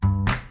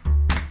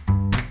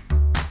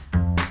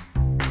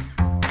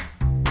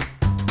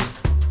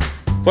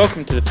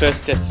Welcome to the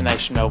first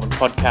Destination Melbourne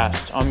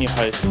podcast. I'm your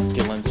host,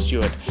 Dylan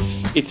Stewart.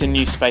 It's a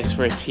new space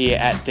for us here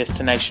at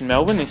Destination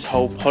Melbourne, this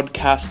whole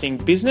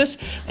podcasting business,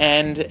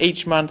 and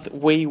each month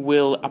we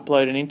will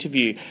upload an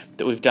interview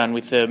that we've done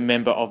with a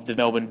member of the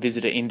Melbourne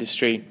visitor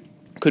industry.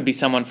 Could be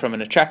someone from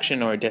an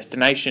attraction or a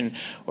destination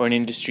or an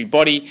industry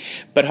body,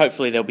 but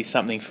hopefully there'll be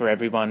something for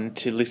everyone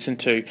to listen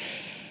to.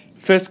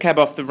 First cab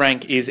off the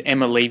rank is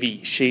Emma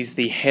Levy. She's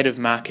the head of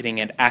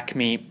marketing at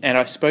ACMI, and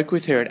I spoke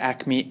with her at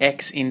ACMI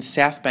X in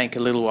Southbank a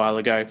little while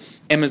ago.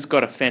 Emma's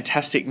got a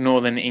fantastic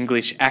Northern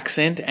English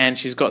accent, and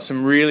she's got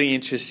some really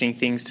interesting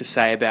things to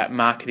say about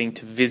marketing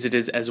to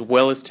visitors as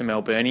well as to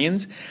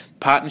Melburnians,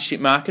 partnership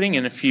marketing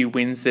and a few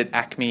wins that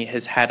ACMI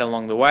has had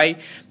along the way,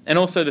 and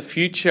also the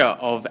future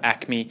of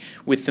ACMI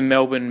with the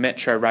Melbourne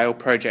Metro Rail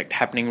Project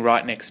happening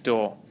right next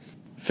door.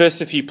 First,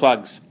 a few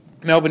plugs.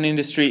 Melbourne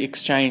Industry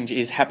Exchange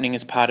is happening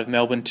as part of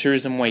Melbourne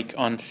Tourism Week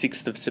on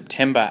 6th of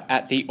September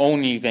at the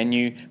all-new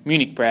venue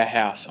Munich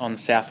Brauhaus on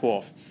South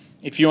Wharf.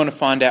 If you want to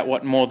find out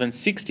what more than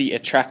 60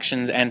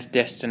 attractions and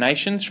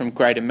destinations from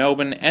Greater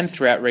Melbourne and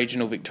throughout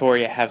regional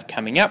Victoria have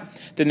coming up,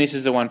 then this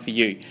is the one for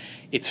you.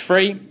 It's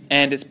free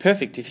and it's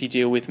perfect if you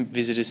deal with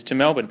visitors to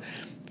Melbourne.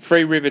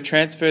 Free river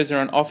transfers are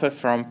on offer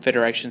from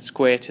Federation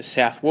Square to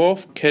South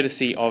Wharf,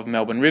 courtesy of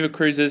Melbourne River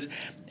Cruises,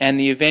 and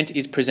the event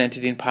is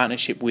presented in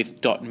partnership with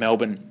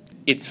Melbourne.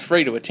 It's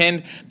free to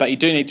attend, but you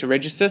do need to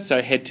register,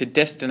 so head to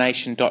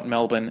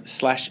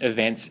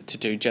destination.melbourne/events to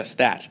do just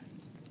that.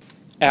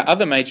 Our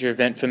other major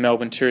event for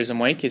Melbourne Tourism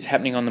Week is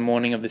happening on the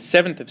morning of the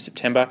 7th of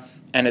September,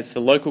 and it's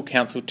the Local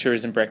Council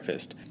Tourism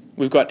Breakfast.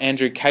 We've got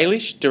Andrew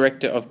Kalish,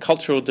 Director of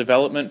Cultural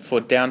Development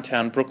for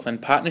Downtown Brooklyn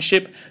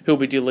Partnership, who'll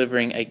be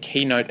delivering a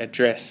keynote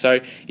address.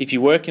 So if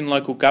you work in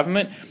local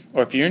government,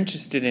 or if you're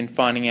interested in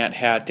finding out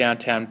how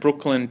Downtown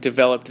Brooklyn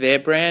developed their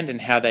brand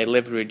and how they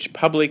leverage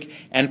public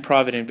and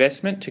private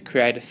investment to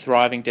create a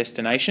thriving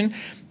destination,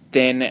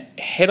 then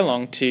head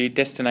along to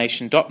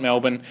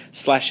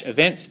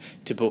destination.melbourne/events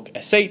to book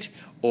a seat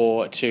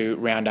or to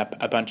round up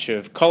a bunch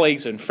of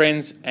colleagues and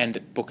friends and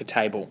book a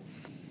table.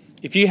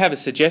 If you have a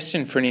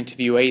suggestion for an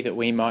interviewee that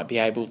we might be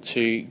able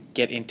to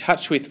get in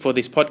touch with for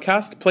this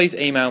podcast, please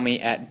email me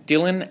at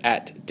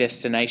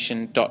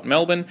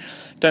dylan@destination.melbourne.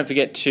 Don't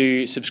forget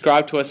to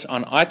subscribe to us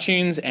on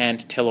iTunes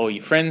and tell all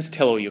your friends,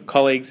 tell all your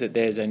colleagues that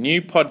there's a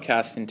new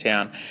podcast in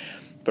town.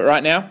 But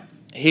right now,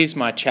 here's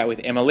my chat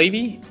with Emma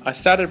Levy. I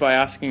started by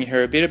asking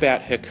her a bit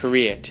about her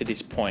career to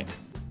this point.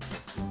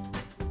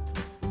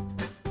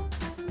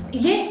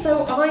 Yeah,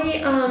 so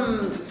I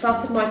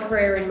started my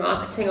career in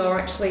marketing, or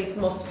actually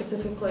more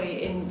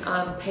specifically in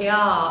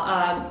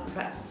PR,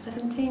 about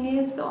 17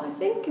 years ago, I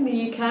think, in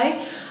the UK.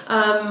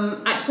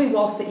 Actually,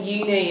 whilst at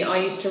uni, I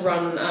used to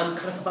run kind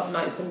of club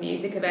nights and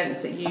music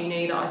events at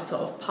uni that I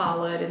sort of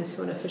parlayed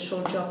into an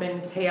official job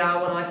in PR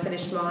when I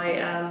finished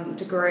my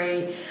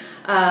degree,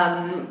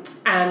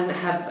 and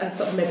have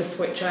sort of made a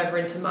switch over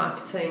into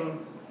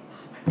marketing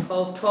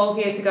 12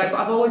 years ago. But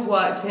I've always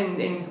worked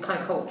in kind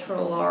of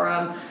cultural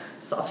or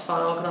sort of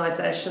fun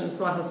organisations.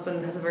 My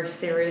husband has a very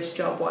serious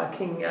job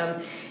working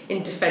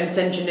in defence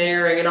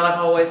engineering, and I've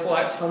always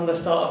worked on the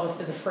sort of, if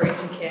there's a free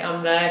ticket,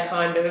 I'm there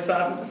kind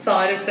of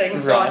side of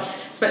things. Right. So I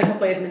spent a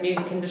couple of years in the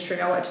music industry.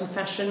 I worked in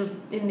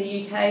fashion in the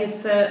UK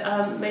for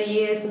many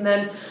years, and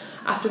then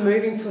after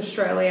moving to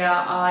Australia,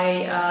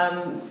 I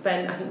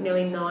spent, I think,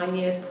 nearly 9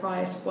 years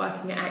prior to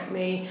working at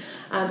ACMI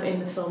in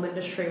the film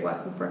industry,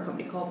 working for a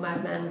company called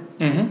Madman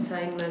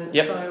Entertainment.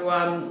 Yep. So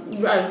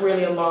I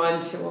really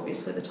aligned to,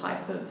 obviously, the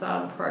type of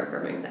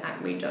programming that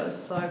ACMI does.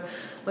 So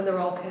when the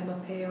role came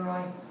up here,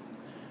 I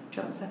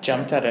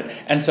jumped at it.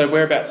 And so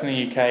whereabouts in the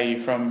UK are you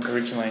from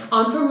originally?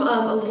 I'm from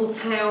a little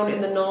town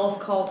in the north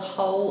called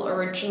Hull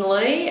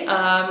originally,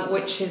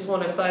 which is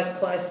one of those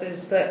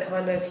places that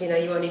kind of,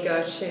 you only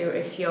go to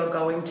if you're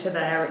going to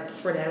there.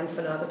 It's renowned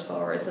for neither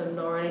tourism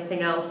nor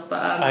anything else.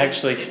 But I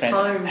actually spent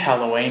home.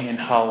 Halloween in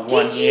Hull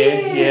one year.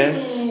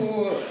 Yes.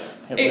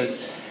 It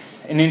was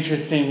an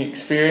interesting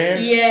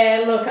experience.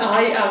 Yeah, look,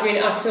 I mean,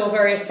 I feel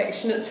very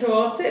affectionate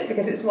towards it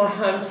because it's my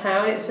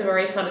hometown. It's a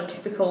very kind of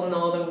typical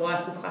northern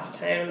working class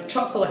town,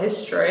 chock full of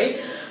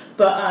history.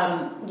 But,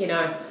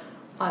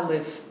 I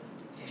live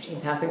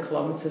 15,000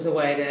 kilometres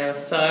away now.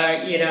 So,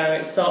 it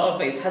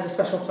has a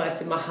special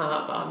place in my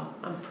heart, but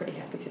I'm pretty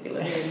happy to be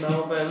living in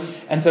Melbourne.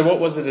 And so what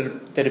was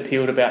it that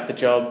appealed about the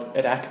job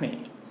at ACMI?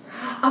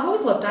 I've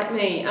always loved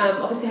ACMI.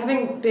 Obviously,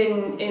 having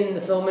been in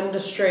the film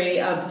industry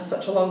for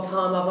such a long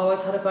time, I've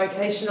always had a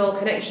vocational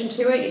connection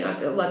to it.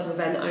 I've led to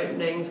event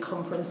openings,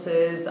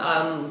 conferences,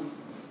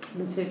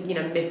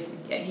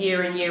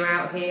 year in, year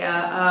out here.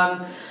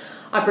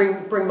 I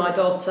bring my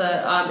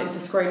daughter into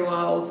Screen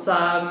Worlds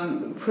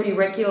pretty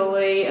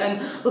regularly,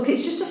 and look,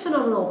 it's just a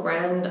phenomenal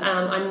brand.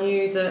 I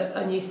knew that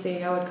a new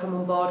CEO had come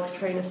on board,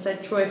 Katrina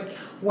Sedgwick,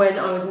 when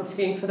I was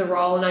interviewing for the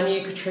role, and I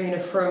knew Katrina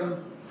from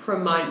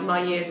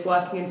my years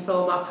working in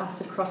film. I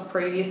passed across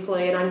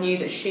previously, and I knew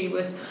that she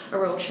was a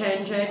real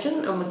change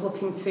agent and was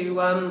looking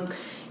to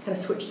kind of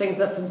switch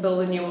things up and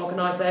build a new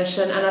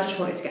organisation, and I just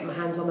wanted to get my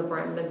hands on the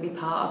brand and be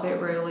part of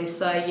it really.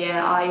 So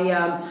yeah,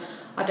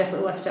 I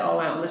definitely left it all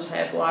out on the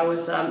table. I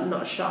was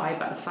not shy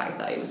about the fact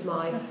that it was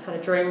my kind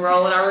of dream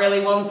role and I really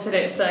wanted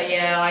it. So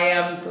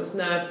yeah, there was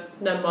no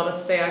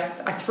modesty.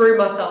 I threw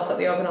myself at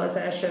the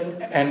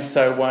organisation. And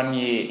so 1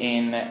 year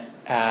in,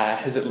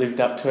 has it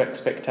lived up to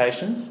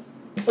expectations?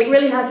 It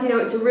really has.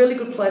 It's a really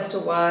good place to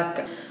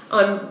work.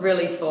 I'm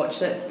really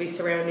fortunate to be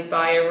surrounded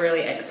by a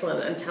really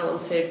excellent and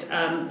talented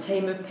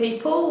team of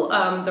people.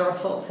 There are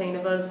 14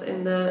 of us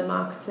in the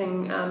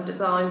marketing,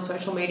 design,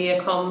 social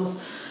media, comms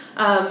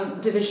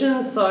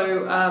division,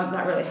 so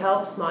that really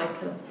helps. My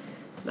kind of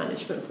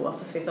management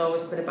philosophy has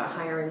always been about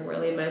hiring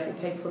really amazing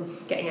people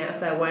and getting out of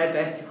their way,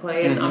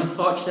 basically, and I'm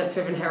fortunate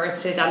to have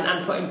inherited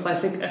and put in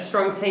place a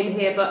strong team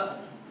here.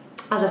 But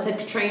as I said,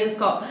 Katrina's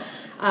got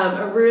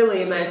a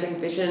really amazing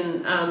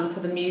vision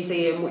for the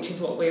museum, which is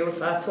what we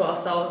refer to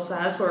ourselves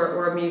as.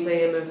 We're a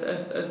museum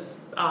of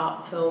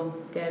art, film,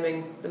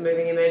 gaming, the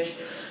moving image.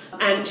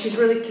 And she's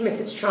really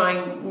committed to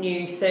trying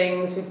new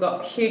things. We've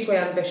got hugely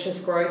ambitious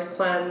growth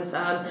plans,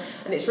 and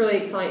it's really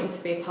exciting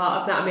to be a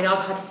part of that. I mean,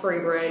 I've had free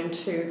rein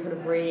to kind of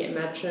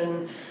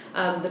reimagine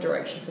the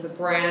direction for the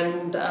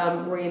brand,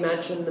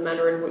 reimagine the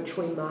manner in which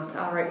we market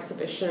our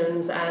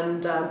exhibitions,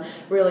 and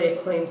really a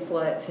clean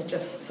slate to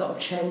just sort of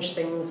change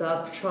things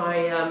up,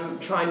 try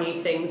new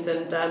things,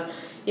 and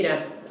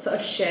sort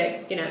of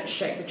shake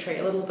the tree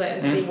a little bit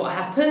and see what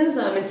happens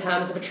in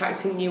terms of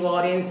attracting new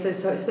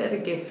audiences. So it's a bit of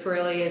a gift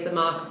really as a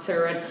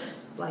marketer, and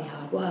it's bloody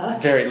hard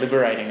work. Very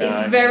liberating though.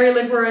 It's very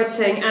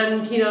liberating,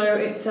 and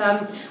it's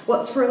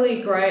what's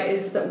really great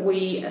is that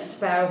we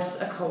espouse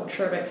a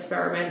culture of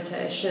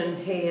experimentation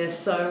here.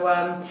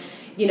 So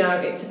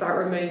it's about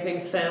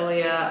removing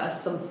failure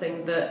as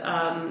something that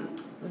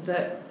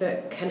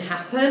can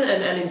happen,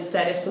 and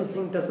instead, if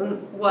something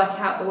doesn't work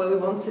out the way we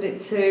wanted it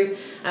to,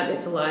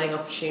 it's a learning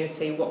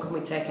opportunity. What can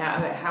we take out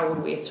of it? How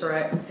would we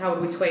iterate? How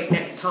would we tweak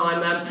next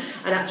time?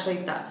 And actually,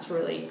 that's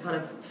really kind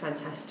of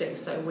fantastic.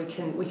 So we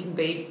can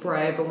be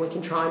brave and we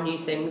can try new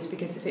things,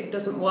 because if it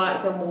doesn't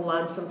work, then we'll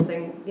learn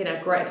something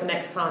great for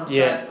next time.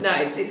 Yeah. So no,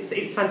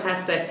 it's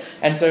fantastic.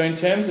 And so in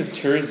terms of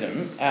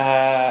tourism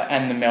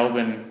and the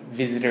Melbourne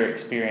visitor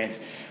experience,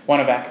 one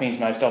of ACMI's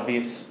most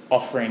obvious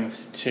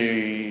offerings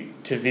to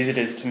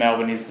visitors to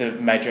Melbourne is the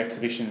major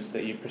exhibitions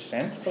that you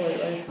present.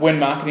 Absolutely. When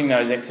marketing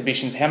those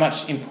exhibitions, how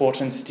much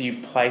importance do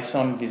you place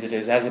on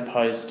visitors as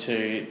opposed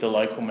to the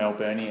local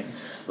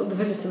Melburnians? Well, the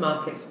visitor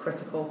market's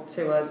critical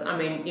to us. I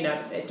mean,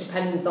 it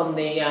depends on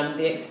the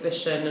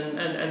exhibition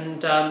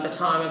and the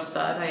time of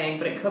surveying,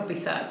 but it could be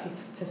 30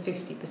 to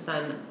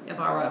 50% of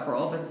our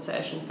overall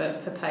visitation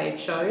for paid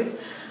shows.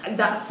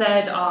 That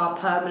said, our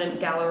permanent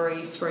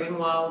gallery, Screen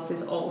Worlds,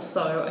 is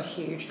also a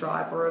huge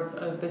driver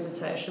of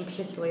visitation,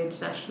 particularly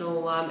international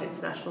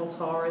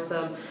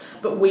tourism.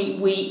 But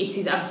it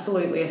is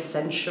absolutely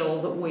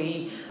essential that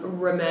we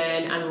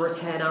remain and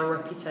retain our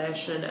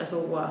reputation as a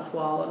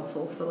worthwhile and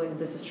fulfilling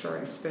visitor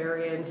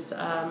experience,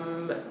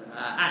 and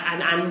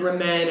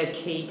remain a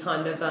key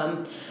kind of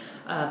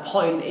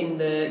point in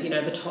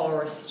the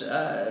tourist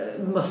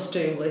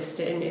must-do list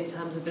in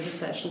terms of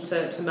visitation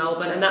to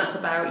Melbourne. And that's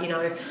about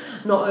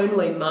not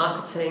only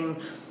marketing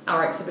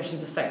our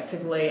exhibitions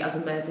effectively as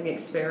amazing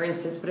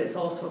experiences, but it's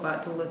also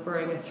about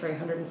delivering a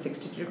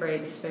 360-degree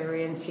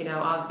experience.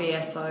 Our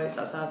VSOs,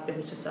 that's our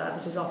visitor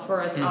services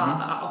officers,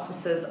 our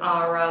officers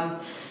are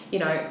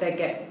they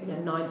get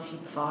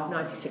 95,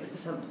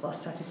 96%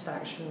 plus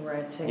satisfaction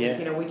ratings.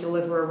 Yeah. We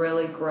deliver a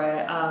really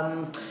great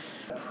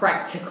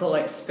practical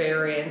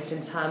experience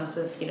in terms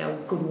of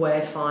good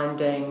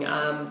wayfinding.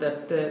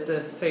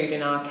 The food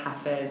in our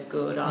cafe is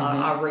good.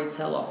 Our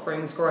retail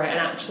offering's great, and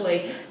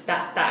actually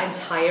that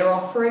entire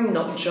offering,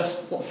 not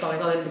just what's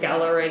going on in the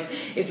galleries,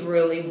 is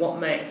really what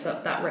makes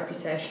up that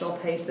reputational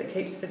piece that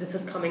keeps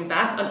visitors coming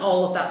back, and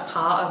all of that's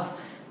part of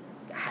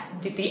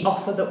the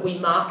offer that we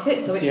market.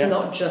 So it's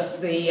not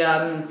just the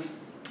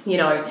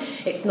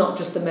it's not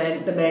just the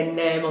main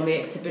name on the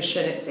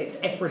exhibition. It's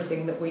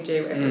everything that we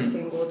do every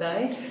single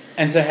day.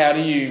 And so, how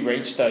do you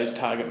reach those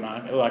target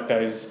market, like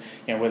those,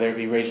 whether it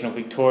be regional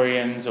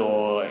Victorians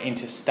or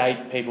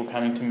interstate people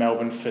coming to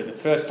Melbourne for the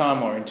first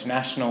time, or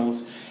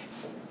internationals?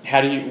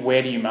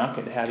 Where do you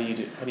market? How do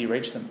you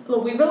reach them?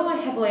 Look, we rely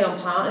heavily on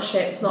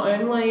partnerships, not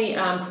only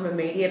from a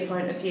media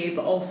point of view,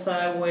 but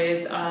also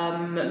with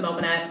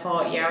Melbourne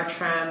Airport, Yarra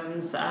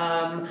Trams.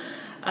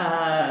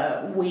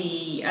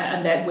 We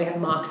have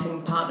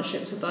marketing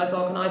partnerships with those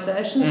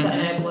organisations that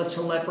enable us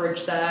to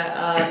leverage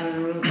their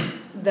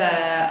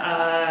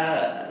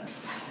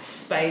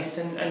space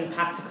and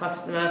path to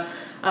customer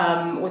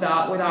with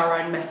our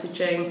own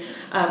messaging.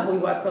 We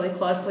work really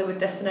closely with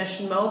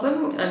Destination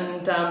Melbourne,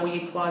 and we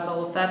utilise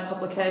all of their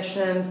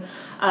publications.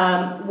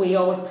 We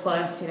always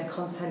place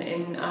content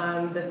in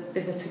the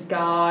visitor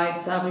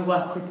guides. We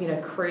work with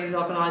cruise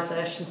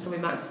organisations, so we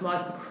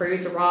maximise the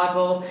cruise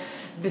arrivals.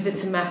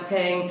 visitor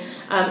mapping,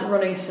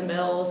 running for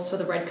mills for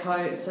the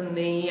redcoats, and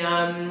the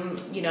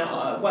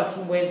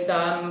working with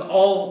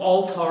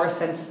all tourist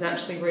centres and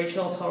actually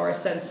regional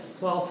tourist centres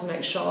as well to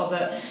make sure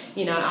that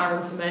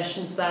our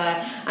information's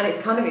there. And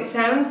it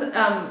sounds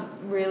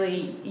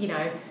really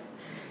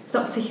it's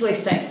not particularly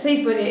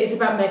sexy, but it is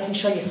about making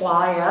sure your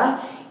flyer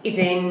is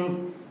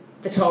in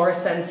the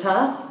tourist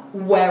centre,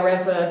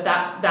 wherever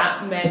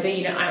that may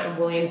be, out in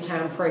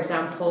Williamstown, for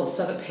example,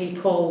 so that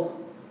people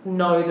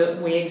know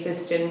that we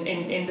exist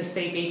in the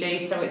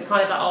CBD. So it's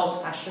kind of that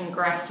old-fashioned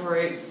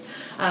grassroots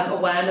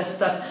awareness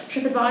stuff.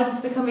 TripAdvisor is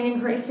becoming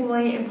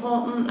increasingly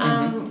important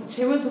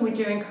to us, and we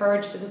do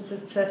encourage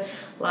visitors to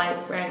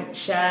like, rank,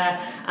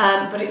 share.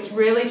 But it's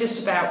really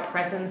just about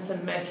presence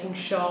and making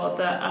sure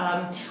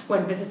that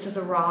when visitors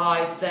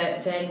arrive,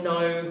 that they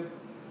know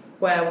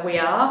where we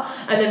are.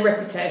 And then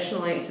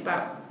reputationally, it's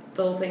about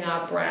building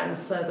our brand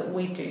so that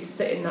we do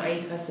sit in that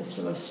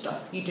ecosystem of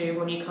stuff you do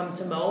when you come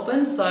to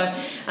Melbourne. So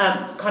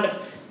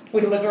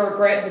we deliver a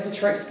great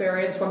visitor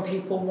experience when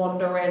people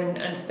wander in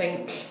and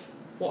think,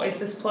 what is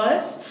this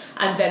place?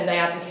 And then they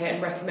advocate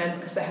and recommend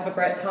because they have a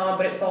great time.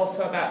 But it's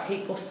also about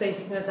people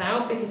seeking us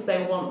out because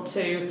they want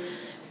to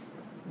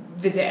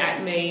visit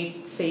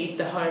ACMI, see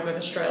the home of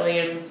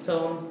Australian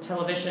film,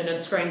 television and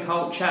screen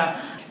culture.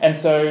 And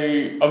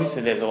so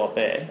obviously there's a lot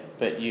there,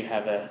 but you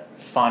have a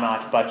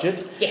finite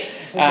budget.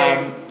 Yes, we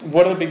do.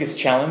 What are the biggest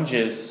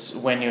challenges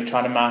when you're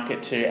trying to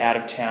market to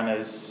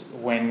out-of-towners,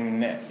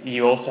 when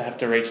you also have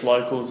to reach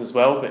locals as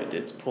well, but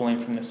it's pulling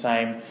from the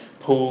same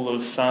pool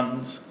of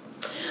funds?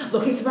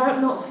 Look, it's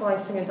about not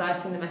slicing and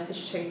dicing the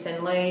message too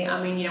thinly.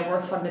 I mean, we're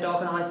a funded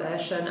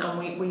organisation and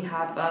we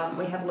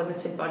have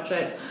limited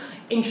budgets.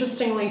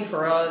 Interestingly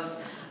for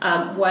us,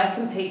 we're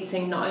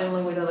competing not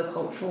only with other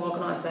cultural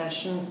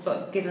organisations,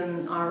 but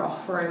given our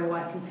offering,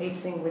 we're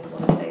competing with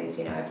one of these,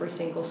 every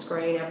single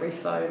screen, every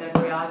phone,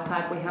 every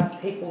iPad. We have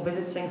people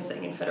visiting,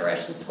 sitting in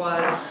Federation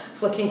Square,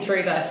 flicking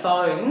through their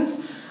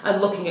phones and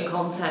looking at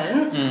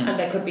content, and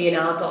they could be in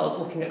our doors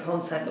looking at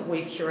content that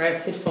we've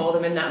curated for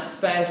them in that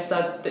space.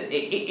 So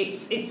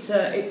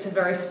it's a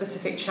very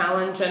specific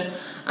challenge, and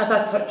as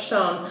I touched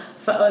on,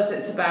 for us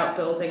it's about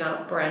building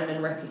our brand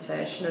and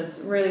reputation as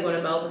really one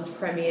of Melbourne's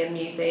premier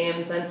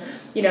museums. And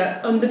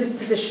under this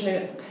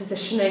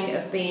positioning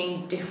of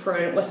being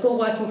different, we're still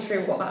working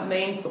through what that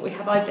means, but we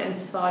have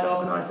identified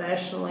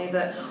organisationally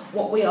that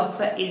what we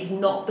offer is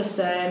not the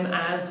same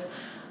as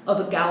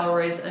other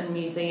galleries and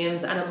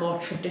museums and a more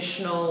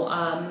traditional,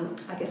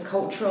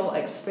 cultural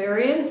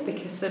experience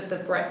because of the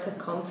breadth of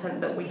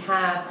content that we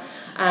have.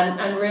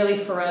 And really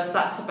for us,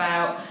 that's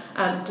about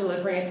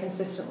delivering a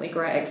consistently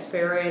great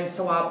experience.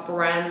 So our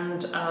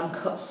brand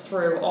cuts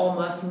through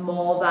almost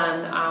more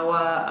than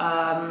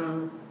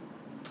our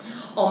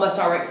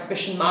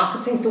exhibition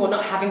marketing, so we're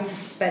not having to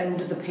spend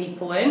the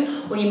people in.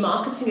 When you're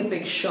marketing a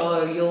big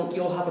show,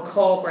 you'll have a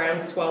core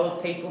groundswell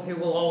of people who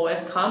will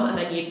always come, and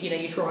then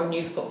you draw a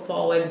new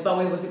footfall in.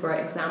 Bowie was a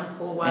great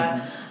example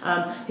where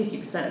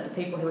 50% of the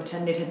people who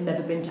attended had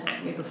never been to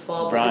ACMI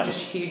before, but were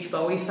just huge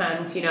Bowie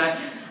fans.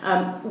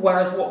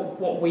 Whereas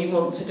what we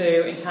want to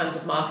do in terms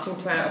of marketing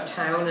to out of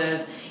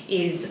towners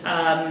is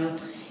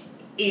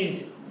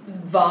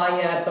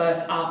via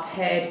both our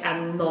paid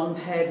and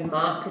non-paid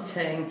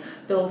marketing,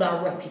 build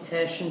our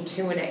reputation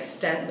to an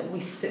extent that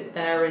we sit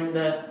there in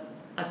the,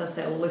 as I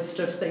say, a list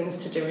of things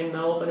to do in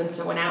Melbourne. And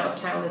so when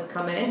out-of-towners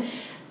come in,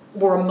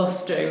 we're a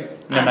must-do.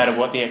 No matter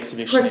what the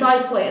exhibition is.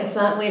 Precisely, and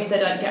certainly if they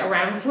don't get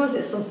around to us,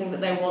 it's something that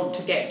they want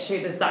to get to.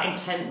 There's that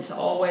intent to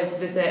always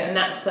visit, and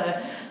that's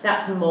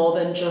more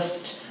than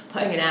just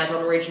putting an ad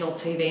on regional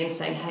TV and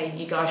saying, hey,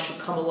 you guys should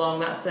come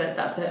along. That's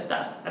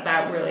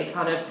about really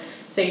kind of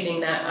seeding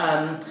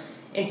that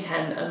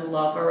intent and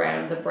love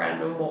around the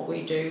brand and what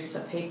we do, so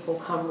people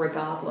come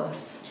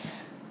regardless.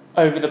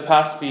 Over the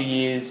past few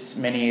years,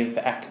 many of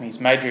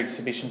ACMI's major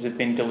exhibitions have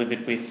been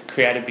delivered with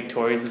Creative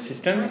Victoria's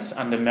assistance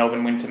under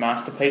Melbourne Winter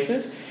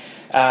Masterpieces.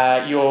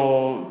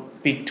 Your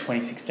big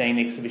 2016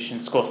 exhibition,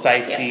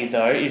 Scorsese,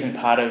 though, isn't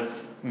part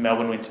of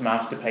Melbourne Winter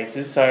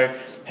Masterpieces, so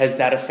has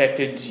that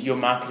affected your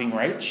marketing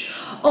reach?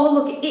 Oh,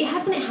 look, it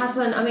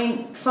hasn't. I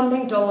mean,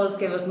 funding dollars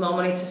give us more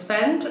money to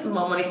spend.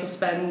 More money to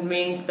spend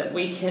means that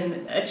we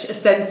can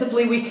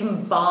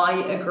buy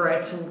a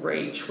greater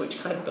reach,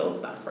 which kind of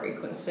builds that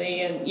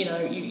frequency, and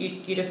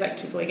you'd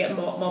effectively get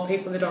more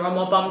people in the door and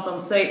more bums on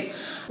seats.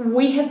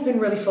 We have been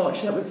really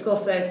fortunate with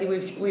Scorsese.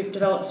 We've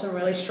developed some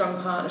really strong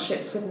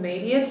partnerships with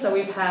media. So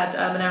we've had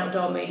an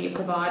outdoor media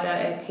provider,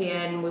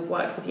 APN. We've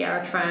worked with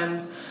Yarra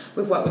Trams.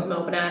 We've worked with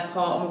Melbourne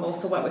Airport, and we've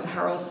also worked with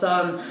Herald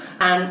Sun.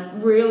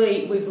 And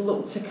really, we've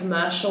looked to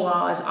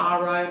commercialise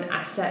our own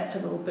assets a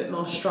little bit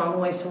more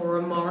strongly, so we're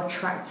a more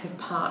attractive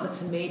partner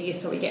to media,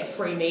 so we get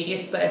free media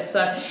space.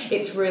 So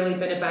it's really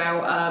been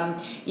about,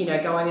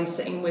 going and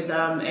sitting with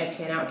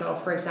APN Outdoor,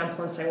 for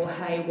example, and saying, well,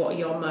 hey, what are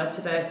your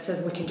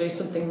motivators? We can do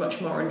something much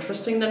more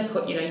interesting than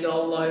put, your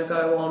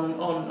logo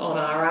on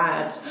our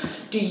ads.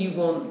 Do you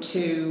want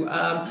to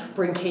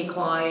bring key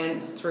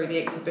clients through the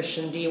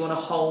exhibition? Do you want to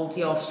hold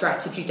your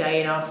strategy day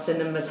in our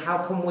cinemas? How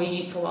can we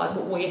utilise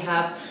what we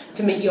have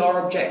to meet your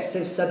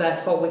objectives, so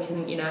therefore we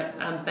can,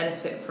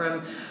 benefit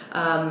from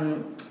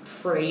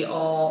free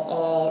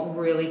or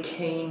really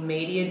keen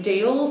media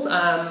deals.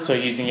 So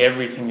using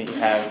everything that you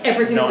have,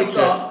 everything not that we've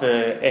just got.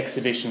 the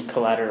exhibition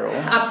collateral.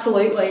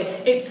 Absolutely,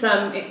 it's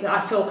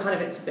I feel kind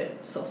of it's a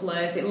bit sort of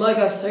lazy.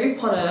 Logo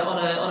soup on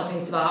a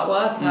piece of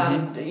artwork.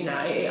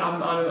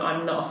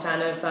 I'm not a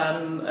fan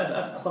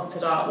of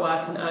cluttered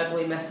artwork and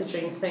overly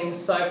messaging things.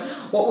 So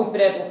what we've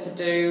been able to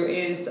do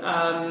is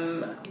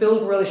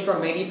build really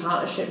strong media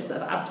partnerships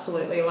that have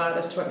absolutely allowed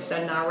us to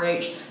extend our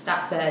reach. That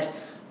said,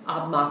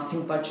 our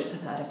marketing budget's a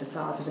third of the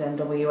size of an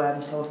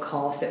MWM, so of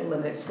course it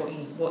limits what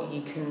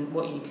you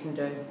can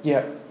do.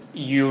 Yeah,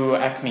 your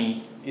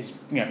ACMI is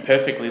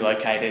perfectly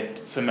located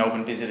for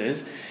Melbourne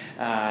visitors,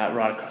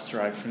 right across the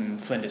road from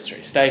Flinders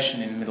Street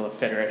Station in the middle of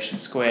Federation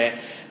Square.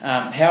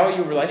 How are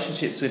your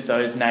relationships with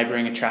those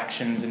neighbouring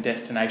attractions and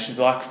destinations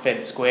like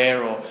Fed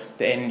Square or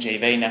the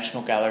NGV,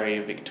 National Gallery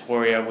of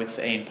Victoria, with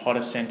the Ian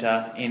Potter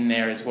Centre in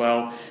there as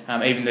well,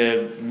 even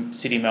the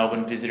City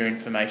Melbourne Visitor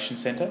Information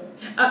Centre?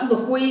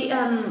 Look,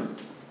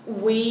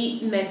 we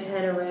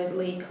maintain a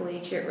really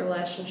collegiate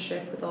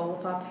relationship with all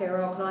of our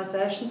peer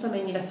organisations. I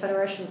mean,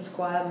 Federation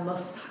Square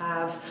must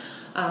have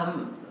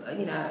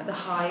the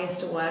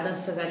highest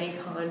awareness of any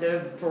kind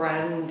of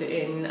brand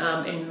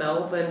in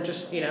Melbourne,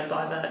 just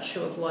by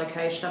virtue of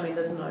location. I mean,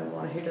 there's no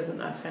one who doesn't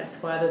know Fed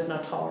Square. There's no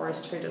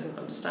tourist who doesn't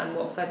understand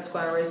what Fed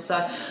Square is.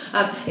 So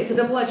it's a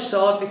double-edged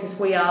sword, because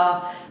we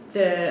are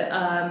the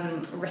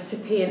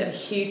recipient of a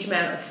huge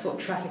amount of foot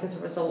traffic as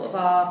a result of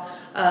our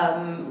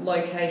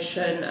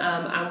location,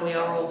 and we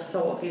are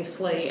also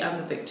obviously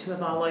a victim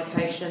of our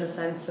location in the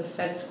sense of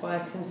Fed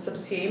Square can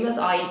subsume us,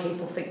 i.e.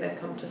 people think they've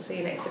come to see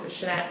an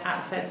exhibition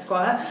at Fed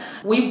Square.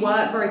 We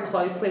work very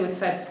closely with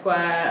Fed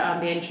Square,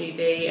 the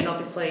NGV, and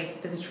obviously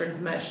visitor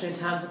information in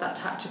terms of that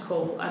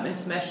tactical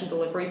information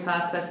delivery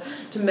purpose,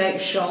 to make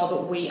sure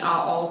that we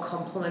are all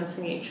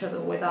complementing each other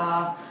with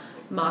our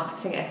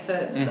marketing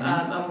efforts,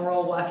 and we're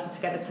all working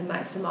together to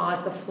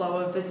maximise the flow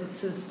of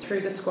visitors through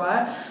the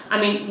square.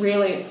 I mean,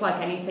 really, it's like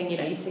anything,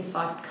 you see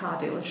 5 car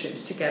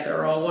dealerships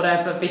together or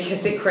whatever,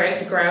 because it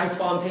creates a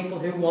groundswell and people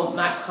who want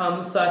that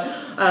come. So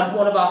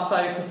one of our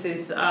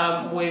focuses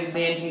with the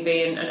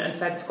NGV and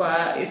Fed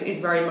Square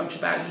is very much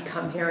about, you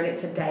come here and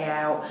it's a day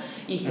out.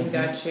 You can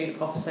go to the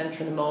Potter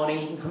Centre in the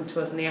morning, you can come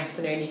to us in the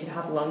afternoon, you can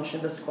have lunch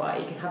in the square,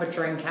 you can have a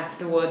drink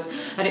afterwards,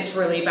 and it's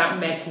really about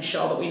making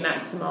sure that we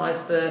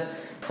maximise the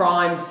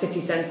prime city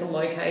centre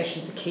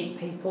location to keep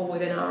people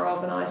within our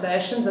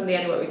organisations, and the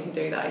only way we can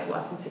do that is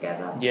working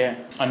together. Yeah,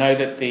 I know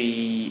that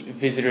the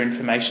Visitor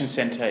Information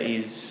Centre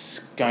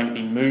is going to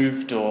be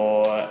moved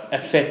or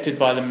affected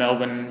by the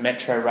Melbourne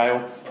Metro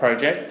Rail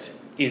Project.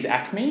 Is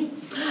ACMI?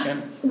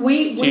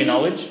 To your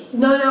knowledge?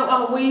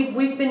 No.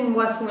 We've been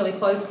working really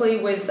closely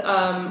with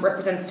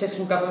representatives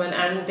from government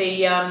and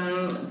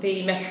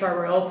the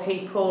Metro Rail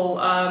people.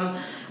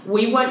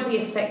 We won't be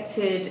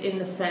affected in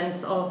the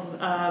sense of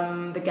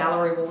the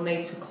gallery will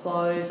need to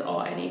close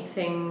or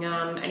anything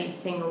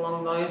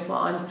along those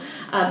lines.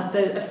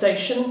 The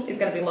station is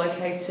going to be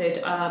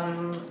located,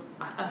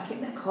 I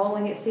think they're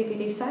calling it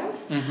CBD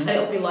South, and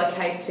it'll be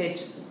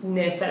located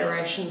near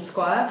Federation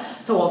Square.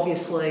 So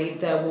obviously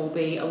there will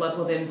be a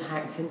level of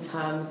impact in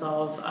terms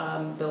of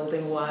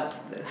building work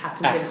that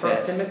happens in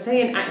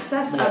proximity and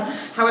access.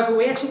 However,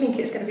 we actually think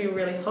it's going to be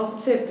really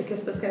positive,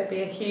 because there's going to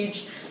be a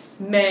huge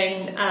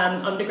main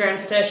underground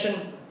station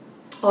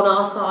on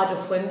our side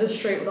of Flinders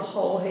Street with a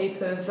whole heap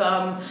of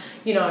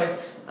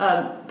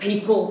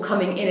people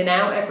coming in and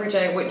out every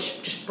day,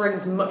 which just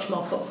brings much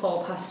more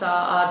footfall past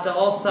our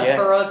door. So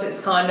for us, it's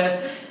kind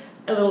of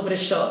a little bit of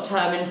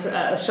short-term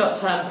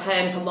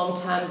pain for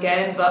long-term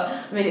gain. But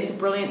I mean, it's a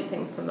brilliant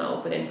thing for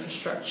Melbourne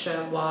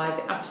infrastructure-wise.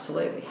 It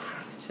absolutely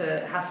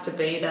has to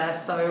be there.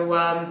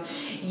 So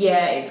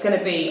it's going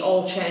to be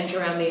all change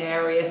around the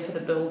area for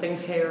the building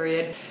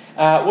period.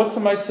 What's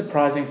the most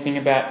surprising thing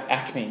about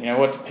ACMI?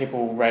 What do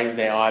people raise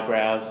their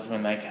eyebrows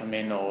when they come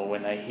in, or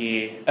when they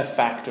hear a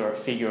fact or a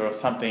figure or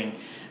something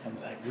and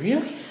say,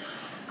 really?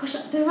 Gosh,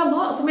 there are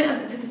lots. I mean,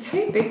 the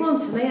 2 big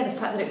ones for me are the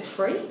fact that it's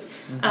free,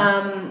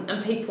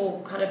 and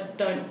people kind of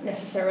don't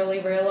necessarily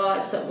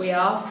realise that we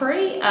are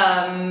free.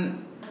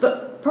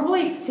 But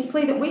probably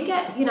particularly that we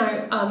get,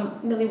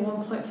 nearly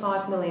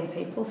 1.5 million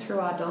people through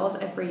our doors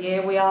every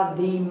year. We are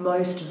the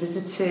most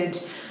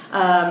visited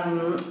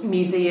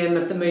museum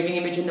of the moving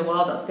image in the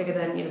world. That's bigger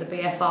than the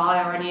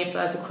BFI or any of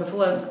those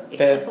equivalents.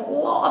 It's a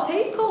lot of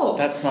people.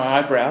 That's my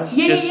eyebrows.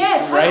 Totally.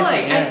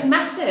 Raising, It's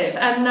massive,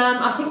 and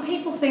I think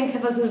people think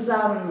of us as,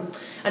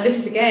 and this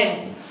is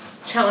again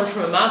challenge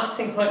from a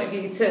marketing point of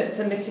view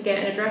to mitigate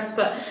and address,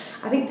 but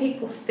I think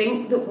people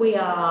think that we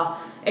are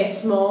a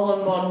small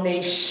and more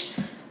niche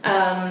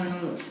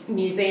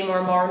museum or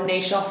a more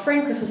niche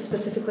offering, because we're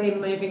specifically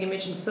moving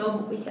image and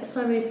film. We get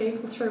so many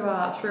people through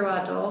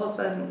our doors,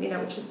 and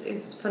which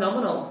is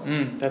phenomenal.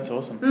 That's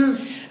awesome.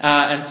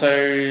 And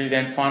so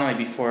then finally,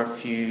 before a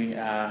few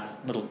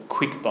little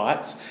quick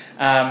bites,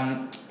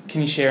 Can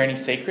you share any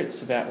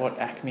secrets about what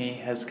ACMI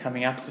has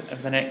coming up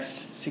over the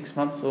next 6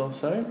 months or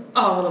so?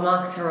 Oh, well, the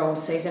marketer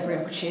always sees every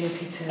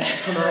opportunity to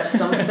promote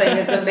something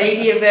as a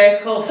media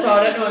vehicle, so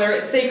I don't know whether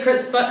it's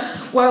secrets, but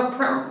we're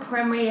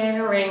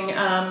premiering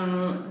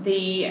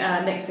the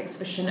next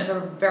exhibition of a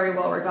very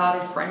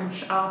well-regarded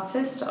French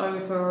artist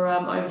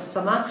over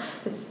summer.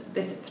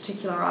 This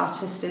particular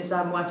artist is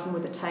working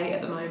with the Tate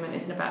at the moment,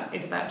 is about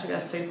to go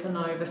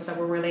supernova, so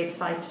we're really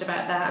excited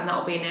about that, and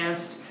that'll be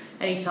announced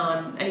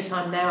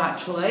anytime now,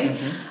 actually.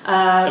 Mm-hmm.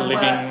 A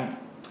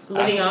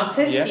living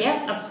artist,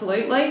 yeah,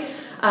 absolutely.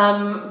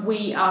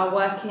 We are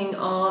working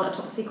on a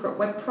top secret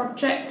web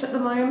project at the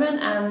moment,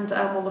 and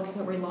we're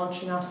looking at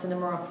relaunching our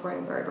cinema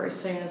offering very, very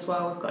soon as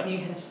well. We've got a new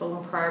head of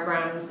film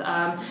programs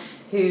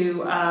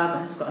who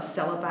has got a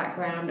stellar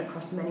background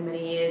across many,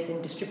 many years in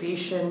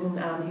distribution.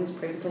 He was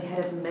previously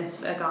head of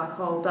MIF, a guy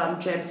called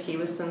James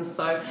Hewison,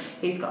 so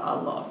he's got a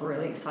lot of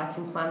really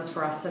exciting plans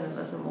for our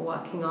cinemas, and we're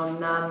working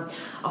on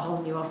a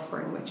whole new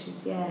offering, which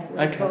is,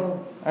 really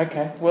cool.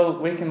 Okay, well,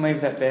 we can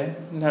leave that there.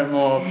 No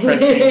more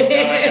pressing.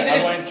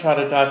 I won't try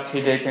to dive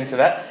too deep into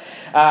that.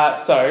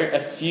 So,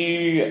 a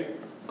few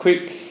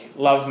quick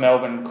Love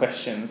Melbourne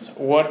questions.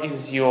 What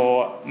is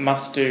your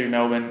must-do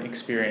Melbourne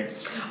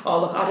experience?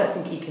 Oh, look, I don't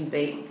think you can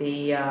beat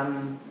the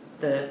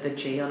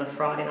G on a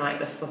Friday night,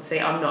 the footy.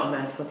 I'm not a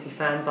mad footy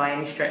fan by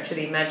any stretch of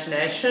the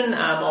imagination,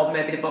 or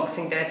maybe the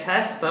Boxing Day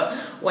test, but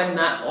when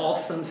that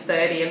awesome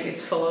stadium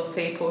is full of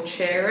people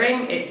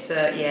cheering, it's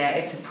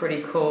a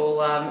pretty cool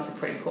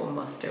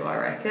must-do, I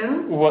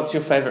reckon. What's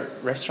your favourite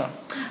restaurant?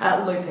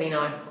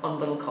 Lupino on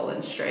Little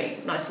Collins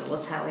Street. Nice little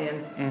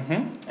Italian.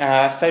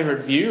 Mm-hmm.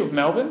 Favourite view of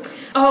Melbourne?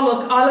 Oh,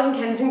 look, I live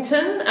in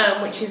Kensington,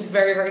 which is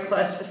very, very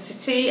close to the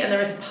city, and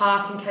there is a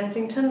park in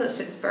Kensington that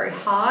sits very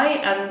high,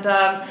 and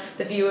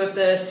the view of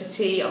the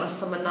city on a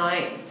summer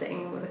night,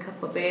 sitting with a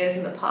couple of beers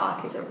in the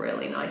park, is a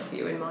really nice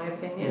view, in my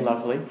opinion.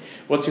 Lovely.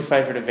 What's your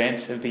favourite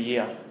event of the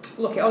year?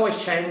 Look, it always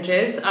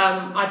changes.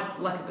 I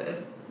like a bit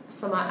of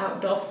summer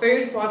outdoor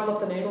food, so I've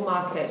loved the noodle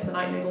markets, the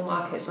night noodle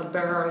markets on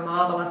Burra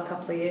Mar the last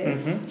couple of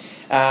years.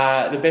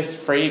 Mm-hmm. The best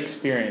free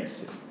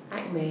experience?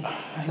 ACMI.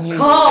 I knew of you course.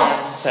 were going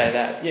to say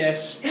that,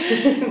 yes.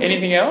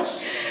 Anything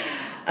else?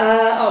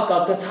 Oh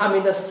God,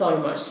 there's so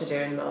much to do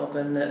in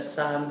Melbourne that's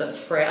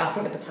free. I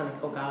think the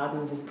Botanical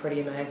Gardens is pretty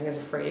amazing as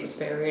a free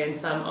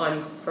experience.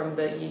 I'm from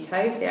the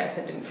UK, if the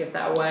accent didn't give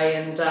that away,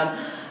 and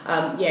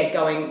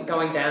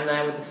going down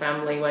there with the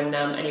family when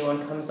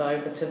anyone comes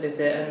over to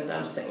visit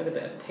and sitting with a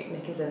bit of a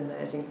picnic is an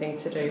amazing thing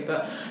to do.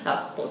 But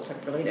that's what's so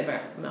brilliant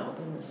about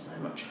Melbourne. There's so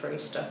much free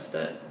stuff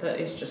that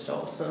is just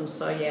awesome.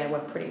 So yeah, we're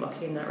pretty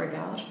lucky in that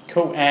regard.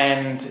 Cool.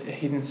 And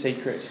hidden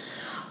secret?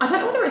 I don't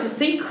know whether it's a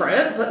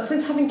secret, but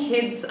since having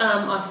kids,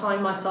 I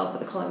find myself at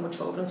the Collingwood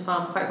Children's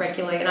Farm quite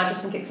regularly, and I just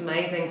think it's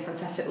amazing,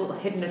 fantastic little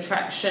hidden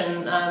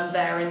attraction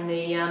there in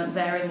the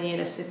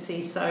inner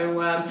city.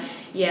 So I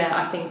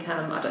think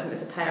I don't think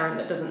there's a parent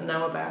that doesn't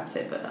know about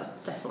it, but that's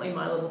definitely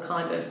my little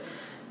kind of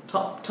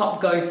top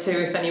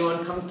go-to if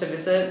anyone comes to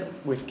visit.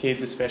 With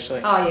kids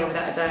especially? Oh yeah,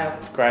 without a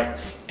doubt. Great.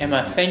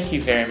 Emma, thank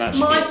you very much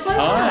My for your pleasure.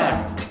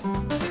 time.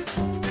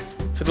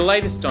 For the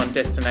latest on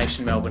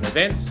Destination Melbourne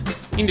events,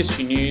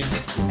 industry news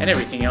and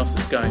everything else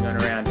that's going on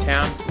around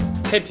town,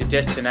 head to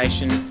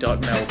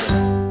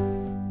destination.melbourne.